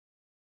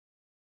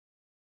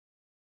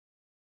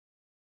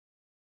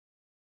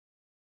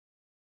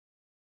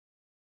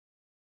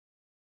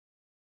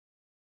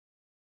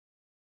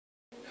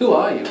Who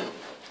are you?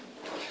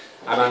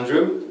 I'm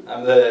Andrew.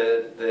 I'm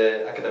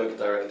the academic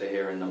director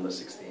here in number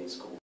 16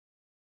 school.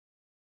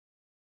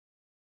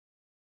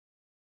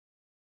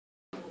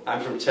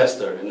 I'm from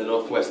Chester in the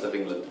northwest of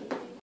England.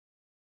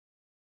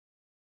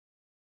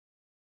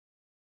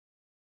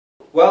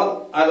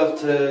 Well, I love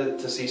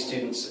to see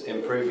students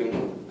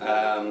improving.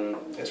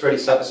 It's really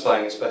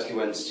satisfying, especially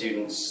when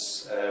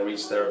students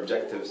reach their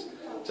objectives.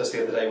 Just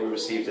the other day we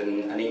received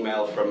an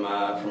email from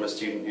a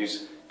student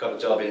who's got a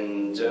job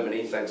in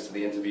Germany thanks to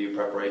the interview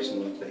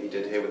preparation that he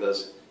did here with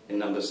us in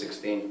number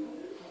 16.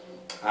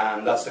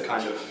 And that's the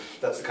kind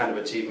of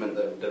achievement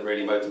that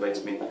really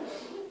motivates me.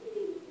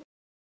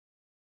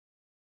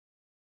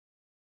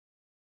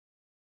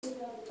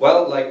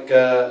 Well, like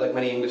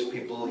many English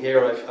people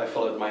here, I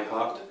followed my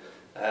heart.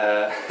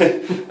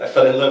 I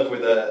fell in love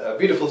with a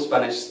beautiful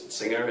Spanish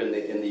singer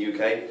in the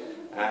UK,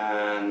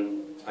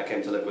 and I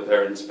came to live with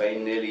her in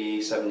Spain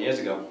nearly 7 years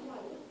ago.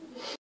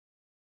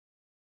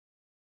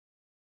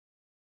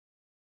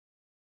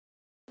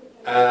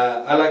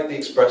 I like the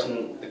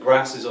expression, the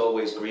grass is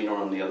always greener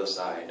on the other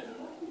side.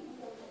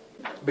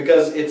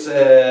 Because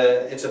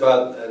it's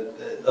about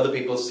other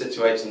people's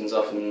situations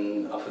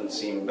often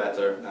seem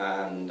better,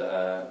 and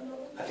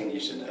I think you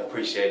should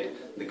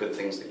appreciate the good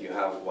things that you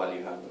have while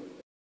you have them.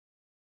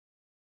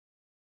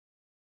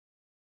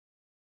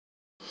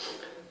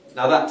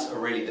 Now that's a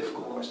really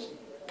difficult question.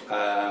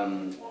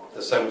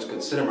 There's so much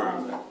good cinema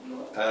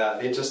out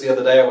there. Just the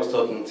other day I was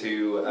talking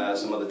to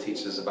some other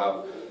teachers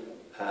about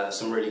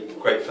some really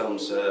great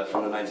films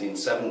from the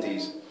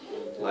 1970s,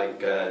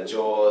 like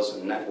Jaws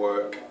and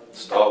Network,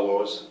 Star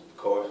Wars, of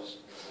course.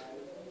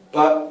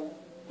 But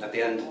at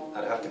the end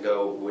I'd have to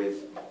go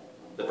with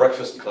The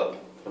Breakfast Club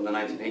from the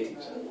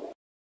 1980s.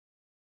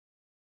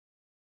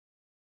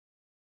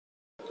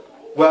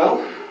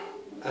 Well,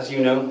 as you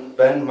know,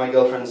 Ben, my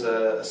girlfriend's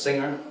a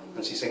singer,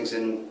 and she sings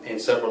in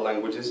several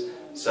languages,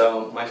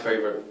 so my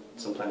favourite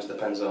sometimes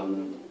depends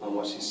on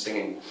what she's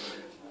singing.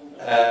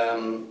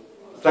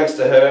 Thanks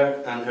to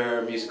her and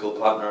her musical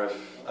partner,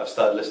 I've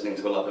started listening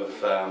to a lot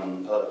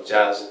of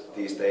jazz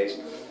these days,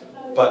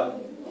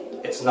 but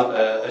it's not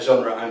a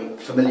genre I'm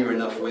familiar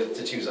enough with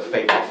to choose a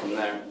favourite from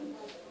there.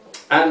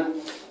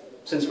 And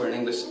since we're in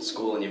English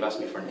school and you've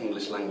asked me for an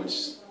English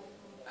language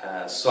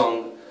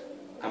song,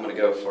 I'm going to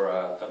go for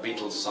a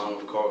Beatles song,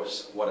 of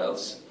course. What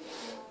else?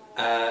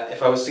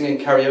 If I was singing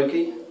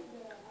karaoke,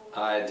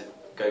 I'd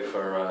go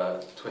for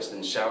Twist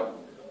and Shout,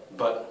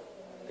 but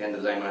at the end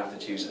of the day I'm going to have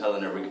to choose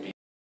Eleanor Rigby.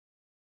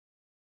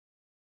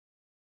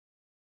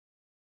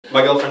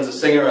 My girlfriend's a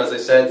singer, as I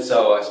said,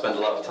 so I spend a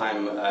lot of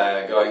time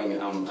going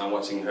and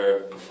watching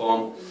her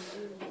perform.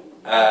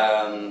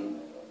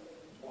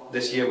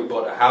 This year we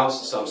bought a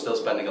house, so I'm still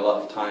spending a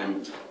lot of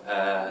time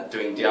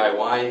doing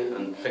DIY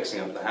and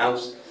fixing up the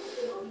house.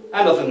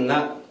 And other than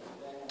that,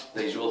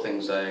 the usual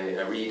things,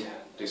 I read,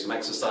 do some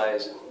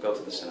exercise, go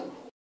to the cinema.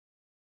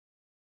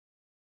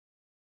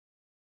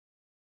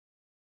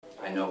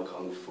 I know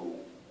Kung Fu.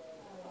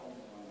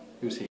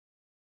 Who's he?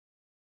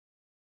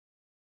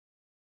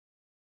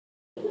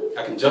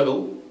 I can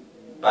juggle,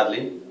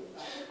 badly.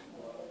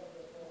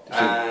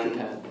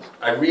 And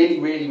I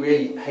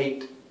really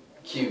hate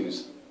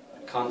queues.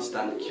 I can't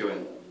stand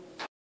queuing.